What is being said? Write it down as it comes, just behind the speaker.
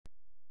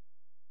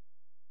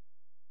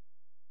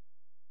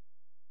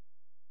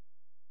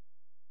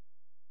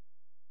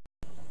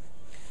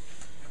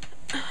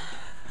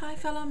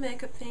fellow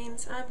makeup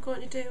fiends. I'm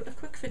going to do a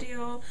quick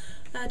video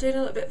doing a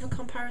little bit of a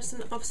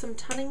comparison of some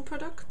tanning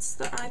products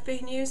that I've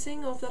been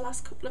using over the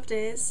last couple of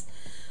days,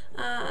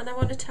 and I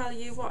want to tell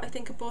you what I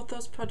think of both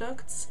those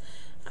products,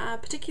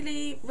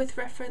 particularly with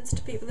reference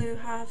to people who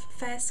have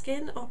fair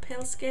skin or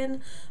pale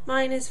skin.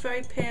 Mine is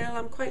very pale,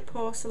 I'm quite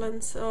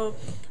porcelain, so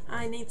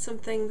I need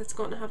something that's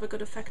going to have a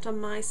good effect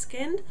on my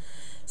skin.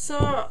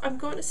 So I'm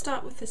going to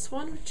start with this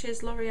one, which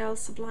is L'Oreal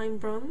Sublime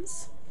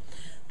Bronze.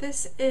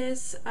 This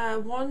is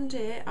a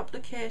 1-day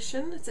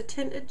application. It's a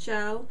tinted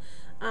gel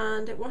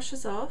and it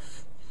washes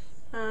off,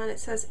 and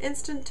it says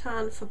instant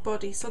tan for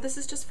body, so this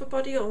is just for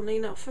body only,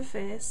 not for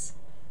face.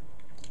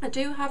 I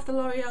do have the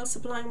L'Oreal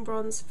Sublime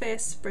Bronze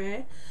face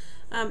spray.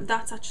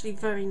 That's actually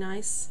very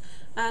nice.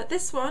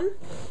 This one,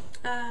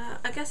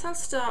 I guess I'll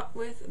start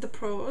with the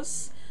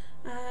pros.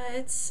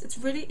 It's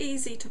really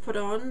easy to put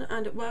on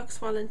and it works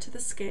well into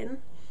the skin.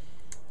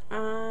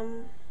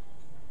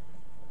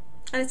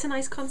 And it's a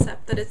nice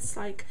concept that it's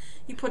like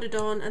you put it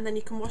on and then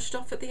you can wash it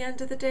off at the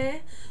end of the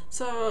day.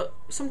 So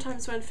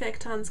sometimes when fake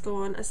tans go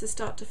on, as they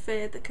start to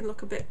fade, they can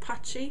look a bit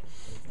patchy,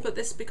 but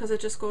this, because it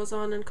just goes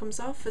on and comes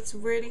off, it's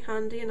really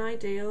handy and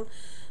ideal,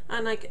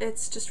 and like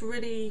it's just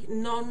really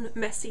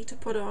non-messy to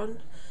put on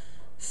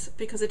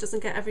because it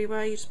doesn't get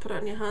everywhere. You just put it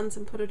on your hands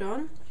and put it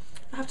on.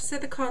 I have to say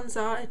the cons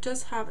are it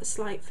does have a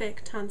slight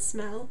fake tan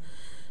smell,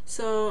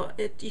 so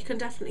you can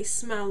definitely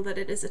smell that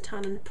it is a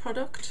tanning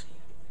product.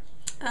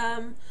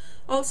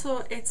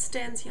 Also, it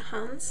stains your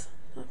hands.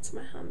 That's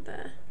my hand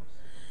there.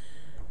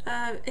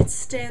 It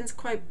stains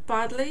quite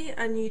badly,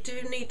 and you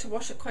do need to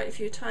wash it quite a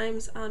few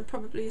times and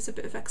probably use a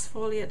bit of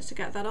exfoliator to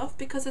get that off,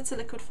 because it's a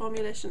liquid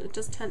formulation. It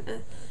does tend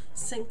to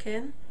sink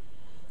in.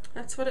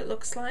 That's what it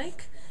looks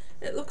like.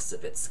 It looks a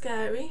bit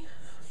scary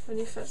when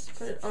you first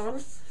put it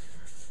on,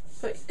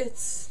 but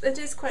it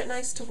is quite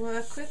nice to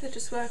work with. It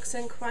just works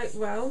in quite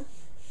well.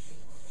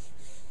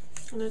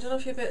 And I don't know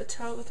if you'll be able to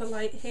tell with the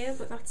light here,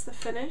 but that's the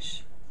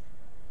finish.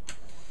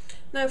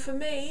 Now for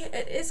me,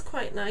 it is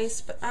quite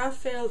nice, but I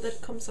feel that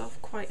it comes off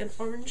quite an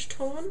orange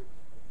tone.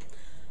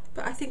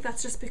 But I think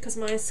that's just because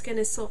my skin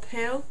is so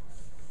pale.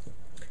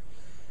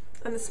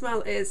 And the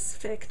smell is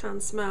fake tan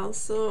smell,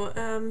 so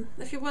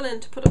if you're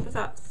willing to put up with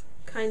that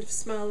kind of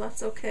smell,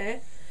 that's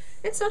okay.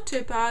 It's not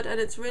too bad, and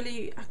it's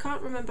really, I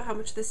can't remember how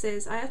much this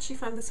is. I actually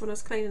found this when I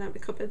was cleaning out my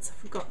cupboards. I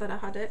forgot that I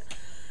had it.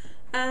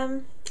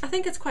 I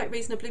think it's quite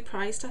reasonably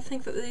priced. I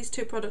think that these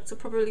two products are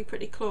probably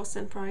pretty close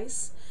in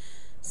price.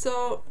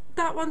 So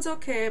that one's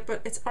okay,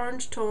 but it's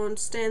orange toned,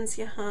 stains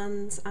your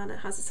hands, and it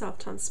has a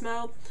self-tan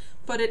smell,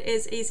 but it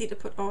is easy to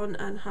put on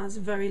and has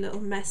very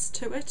little mess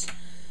to it.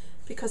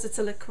 Because it's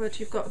a liquid,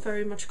 you've got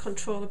very much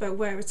control about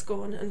where it's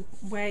going and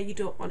where you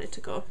don't want it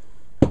to go.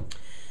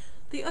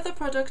 The other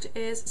product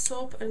is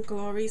Soap &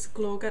 Glory's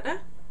Glow Getter.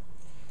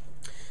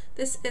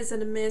 This is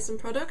an amazing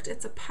product.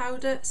 It's a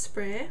powder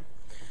spray,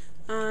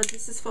 and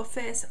this is for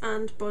face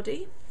and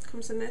body.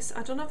 Comes in this,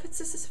 I don't know if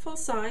this is full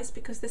size,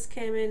 because this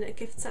came in a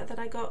gift set that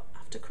I got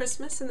after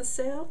Christmas in the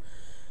sale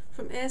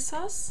from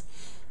ASOS.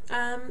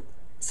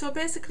 So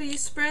basically you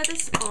spray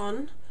this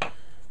on,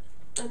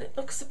 and it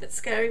looks a bit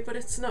scary, but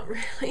it's not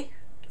really.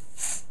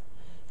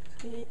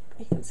 You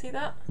can see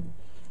that,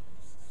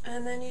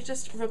 and then you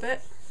just rub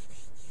it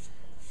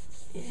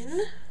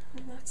in,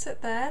 and that's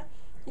it there.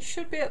 You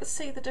should be able to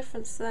see the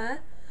difference there.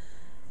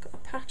 Got a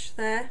patch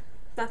there.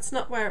 That's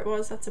not where it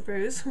was, that's a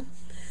bruise.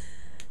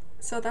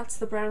 So that's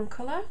the brown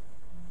colour.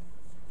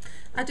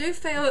 I do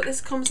feel that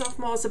this comes off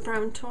more as a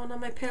brown tone on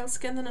my pale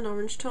skin than an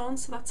orange tone,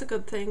 so that's a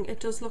good thing.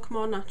 It does look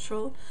more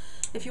natural.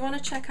 If you want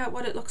to check out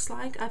what it looks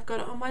like, I've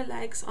got it on my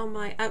legs on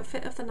my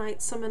outfit of the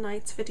night, summer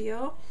nights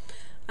video,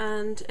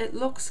 and it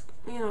looks,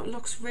 you know, it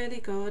looks really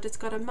good. It's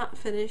got a matte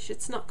finish,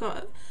 it's not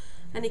got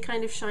any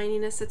kind of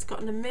shininess, it's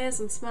got an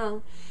amazing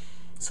smell.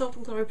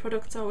 Soap & Glory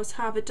products always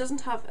have. It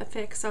doesn't have a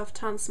fake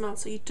self-tan smell,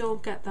 so you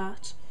don't get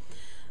that.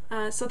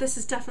 So this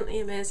is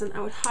definitely amazing.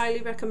 I would highly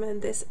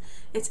recommend this.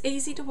 It's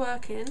easy to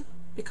work in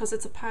because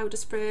it's a powder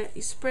spray.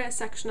 You spray a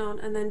section on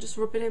and then just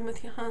rub it in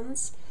with your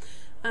hands.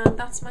 And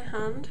that's my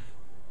hand.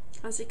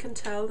 As you can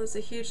tell, there's a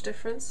huge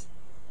difference.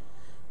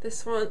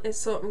 This one is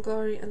Soap &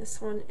 Glory and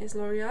this one is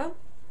L'Oreal.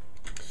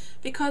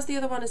 Because the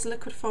other one is a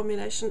liquid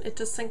formulation, it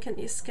does sink into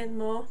your skin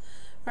more.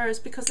 Whereas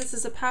because this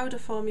is a powder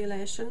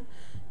formulation,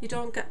 you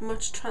don't get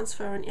much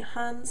transfer on your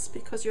hands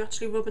because you're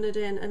actually rubbing it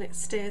in and it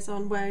stays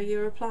on where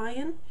you're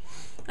applying.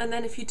 And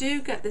then if you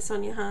do get this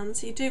on your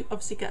hands, you do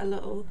obviously get a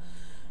little,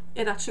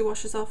 it actually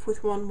washes off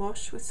with one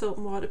wash with soap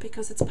and water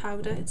because it's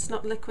powder. It's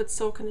not liquid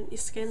soaking into your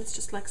skin, it's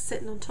just like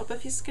sitting on top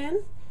of your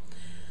skin.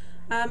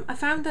 I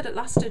found that it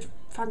lasted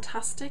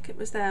fantastic. It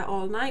was there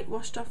all night,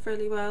 washed off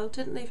really well,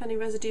 didn't leave any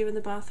residue in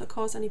the bath or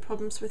cause any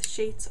problems with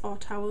sheets or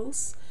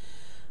towels.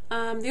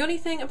 The only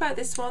thing about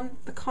this one,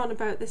 the con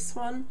about this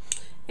one,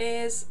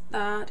 is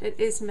that it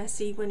is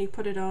messy when you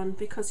put it on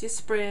because you're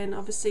spraying.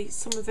 Obviously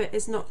some of it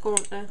is not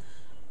going to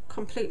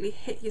completely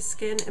hit your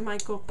skin, it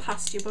might go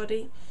past your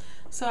body.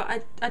 So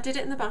I did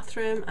it in the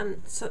bathroom,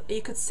 and so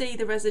you could see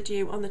the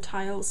residue on the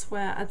tiles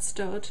where I'd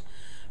stood,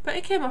 But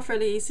it came off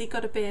really easy,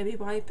 got a baby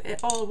wipe, it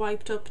all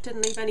wiped up,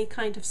 didn't leave any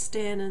kind of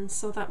staining,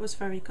 so that was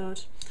very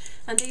good.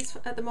 And these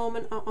at the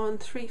moment are on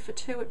 3 for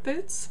 2 at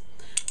Boots,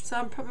 so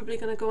I'm probably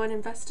going to go and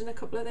invest in a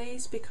couple of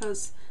these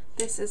because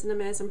this is an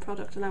amazing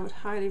product and I would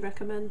highly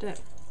recommend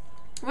it.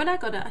 When I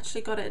got it, I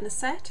actually got it in a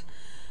set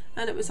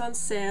and it was on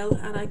sale,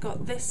 and I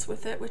got this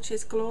with it, which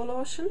is Glow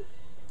Lotion,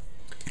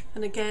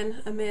 and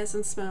again,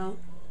 amazing smell.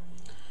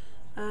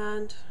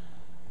 And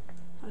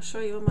I'll show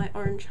you on my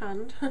orange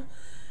hand.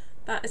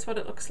 That is what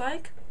it looks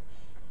like.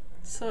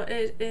 So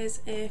it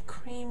is a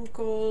cream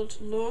gold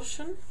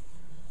lotion,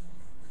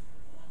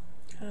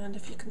 and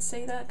if you can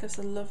see that, it gives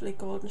a lovely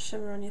golden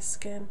shimmer on your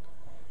skin.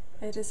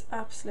 It is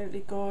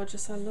absolutely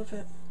gorgeous, I love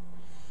it,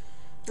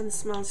 and the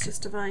smells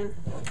just divine.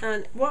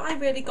 And what I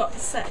really got the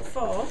set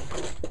for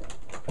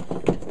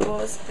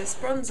was this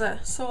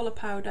bronzer, Solar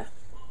Powder.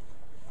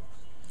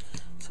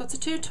 So it's a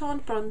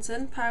two-toned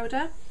bronzing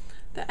powder.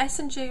 The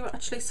S&G were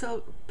actually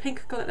still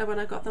pink glitter when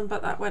I got them,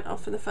 but that went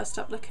off in the first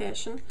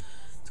application.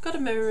 It's got a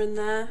mirror in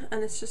there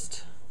and it's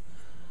just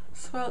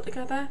swirled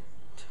together.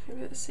 If you'll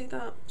be able to see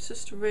that, it's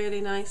just really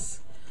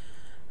nice.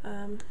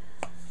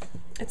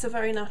 It's a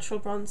very natural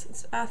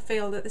bronze. I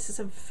feel that this is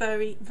a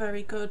very,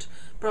 very good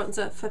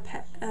bronzer for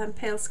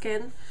pale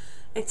skin.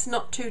 It's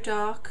not too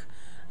dark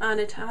and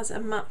it has a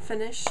matte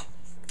finish,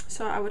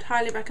 so I would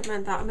highly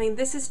recommend that. I mean,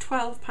 this is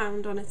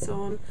 £12 on its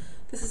own.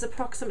 This is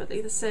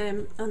approximately the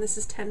same, and this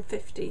is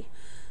 £10.50.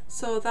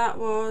 So that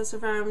was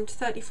around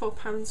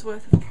 £34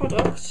 worth of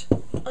product,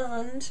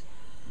 and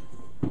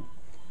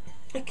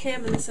it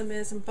came in this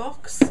amazing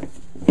box,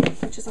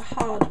 which is a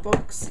hard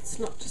box. It's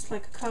not just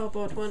like a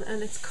cardboard one,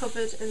 and it's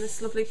covered in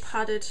this lovely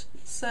padded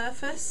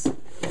surface,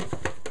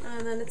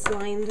 and then it's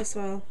lined as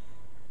well.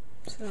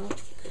 So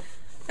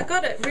I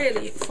got it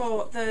really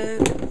for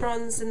the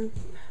bronze and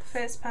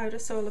face powder,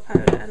 Solar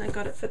Powder, and I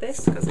got it for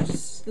this because it's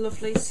just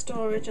lovely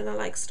storage and I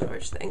like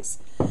storage things.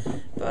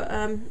 But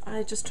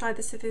I just tried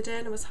this the other day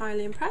and I was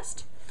highly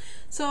impressed.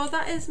 So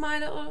that is my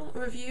little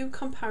review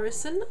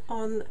comparison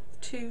on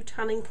 2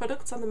 tanning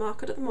products on the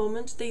market at the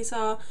moment. These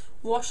are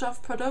wash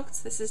off products.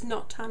 This is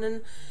not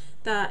tanning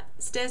that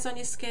stays on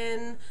your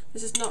skin,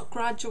 this is not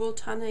gradual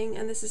tanning,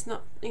 and this is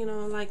not, you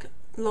know, like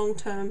long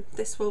term.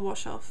 This will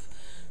wash off.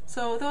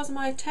 So those are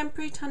my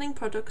temporary tanning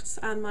products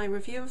and my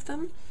review of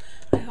them.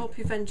 I hope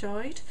you've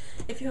enjoyed.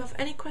 If you have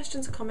any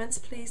questions or comments,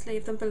 please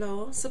leave them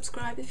below.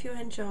 Subscribe if you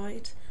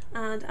enjoyed,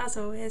 and as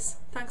always,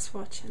 thanks for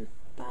watching.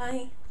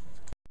 Bye.